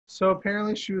So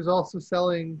apparently she was also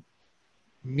selling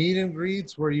meet and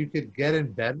greets where you could get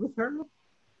in bed with her.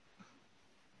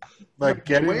 Like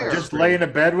Where? just lay in a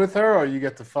bed with her, or you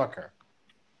get to fuck her?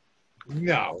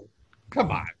 No,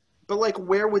 come on. But like,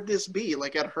 where would this be?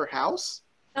 Like at her house?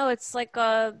 No, it's like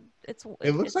a. It looks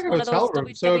it's like a one of hotel those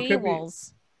room, so it WWE could be-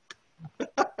 walls.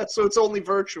 So it's only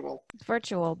virtual.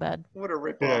 Virtual bed. What a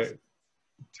ripoff. Yeah.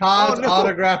 Todd's Oh, no.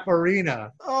 Autograph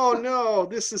Arena. Oh no,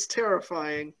 this is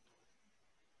terrifying.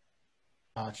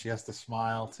 Oh, she has to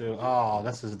smile too. Oh,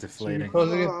 this is She'll be deflating.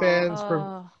 posing with fans for.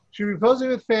 Oh. She'll be posing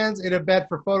with fans in a bed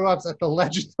for photo ops at the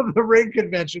Legends of the Ring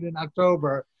convention in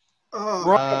October. Oh,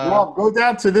 Rob, go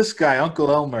down to this guy,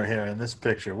 Uncle Elmer, here in this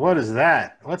picture. What is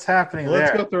that? What's happening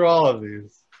Let's there? go through all of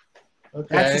these.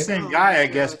 Okay. That's the same guy, I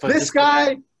guess. But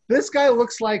This guy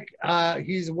looks like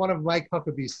he's one of Mike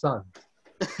Huckabee's sons.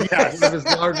 yes, One of his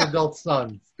large adult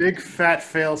sons. big fat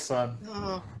fail son.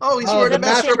 oh, he's wearing the a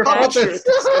master Master puppet Puppets. shirt.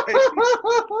 This guy.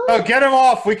 Oh, get him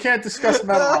off. We can't discuss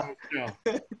metal on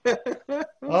the show.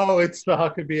 Oh, it's the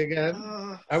Huckabee again.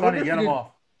 I wonder Sonny, if get you him did-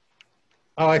 off.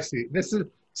 Oh, I see. This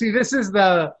is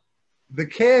the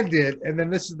candid, and then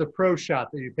this is the pro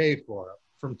shot that you pay for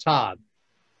from Todd.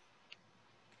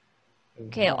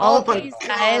 Okay, all of my these God.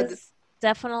 guys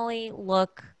definitely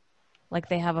look like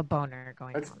they have a boner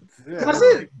going That's, on.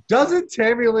 yeah. Doesn't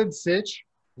Tammy Lynn Sytch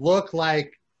look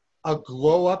like a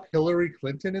glow up Hillary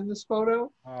Clinton in this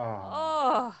photo? Oh,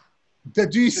 Oh,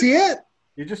 Do you see it?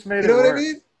 you just made You know it what worse.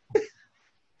 I mean?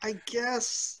 I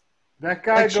guess. That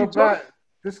guy, Like she go told- back.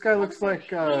 This guy looks my like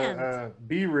hand.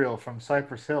 B-Real from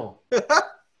Cypress Hill. You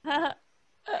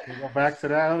go back to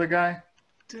that other guy?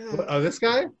 Dude. Oh, this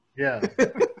guy? Yeah.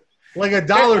 Like a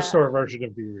dollar store version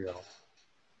of Be Real.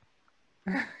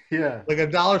 Yeah. Like a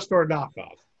dollar store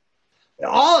knockoff.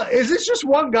 Is this just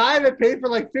one guy that paid for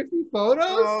like 50 photos?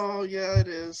 Oh yeah, it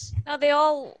is. no, they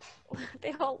all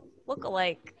look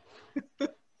alike. Ugh.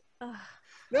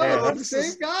 No, Yeah, it's the this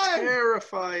is same guy.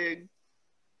 terrifying.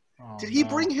 Oh, Did he no.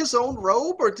 bring his own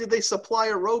robe, or did they supply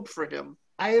a robe for him?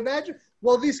 I imagine.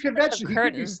 Well, these conventions, he could be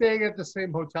curtain. staying at the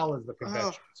same hotel as the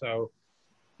convention. Oh. So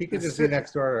he could just be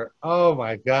next door. Oh,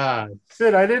 my God.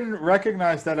 Sid, I didn't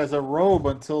recognize that as a robe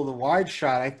until the wide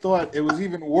shot. I thought it was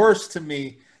even worse to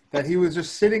me that he was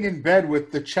just sitting in bed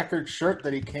with the checkered shirt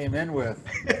that he came in with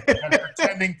and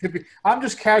pretending to be. I'm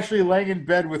just casually laying in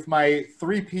bed with my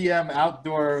 3 p.m.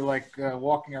 outdoor,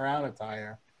 walking around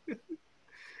attire.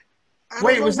 I don't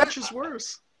Wait, know was which that- is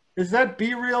worse. Is that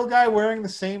B-Real guy wearing the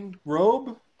same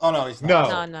robe? Oh, no, he's No.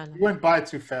 not. No. He went by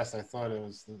too fast. I thought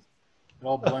it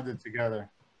all blended together.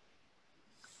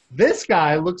 This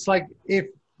guy looks like if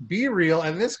Be Real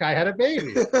and this guy had a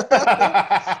baby.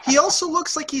 He also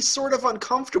looks like he's sort of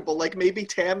uncomfortable. Like maybe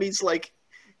Tammy's like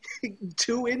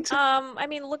too into. I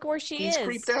mean, look where she He's is.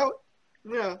 creeped out.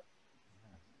 Yeah.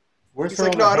 Where's He's her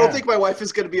like, other no, I don't hand? think my wife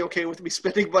is going to be okay with me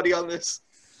spending money on this.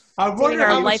 I Doing wonder her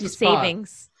how much life this cost.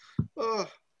 savings. Ugh,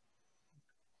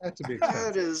 That's a big that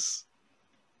expensive. is.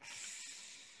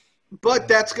 But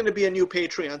that's going to be a new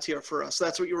Patreon tier for us.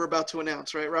 That's what you were about to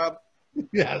announce, right, Rob?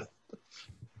 Yes.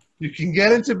 You can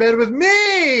get into bed with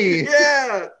me.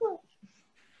 Yeah.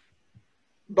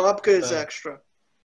 Babka is extra.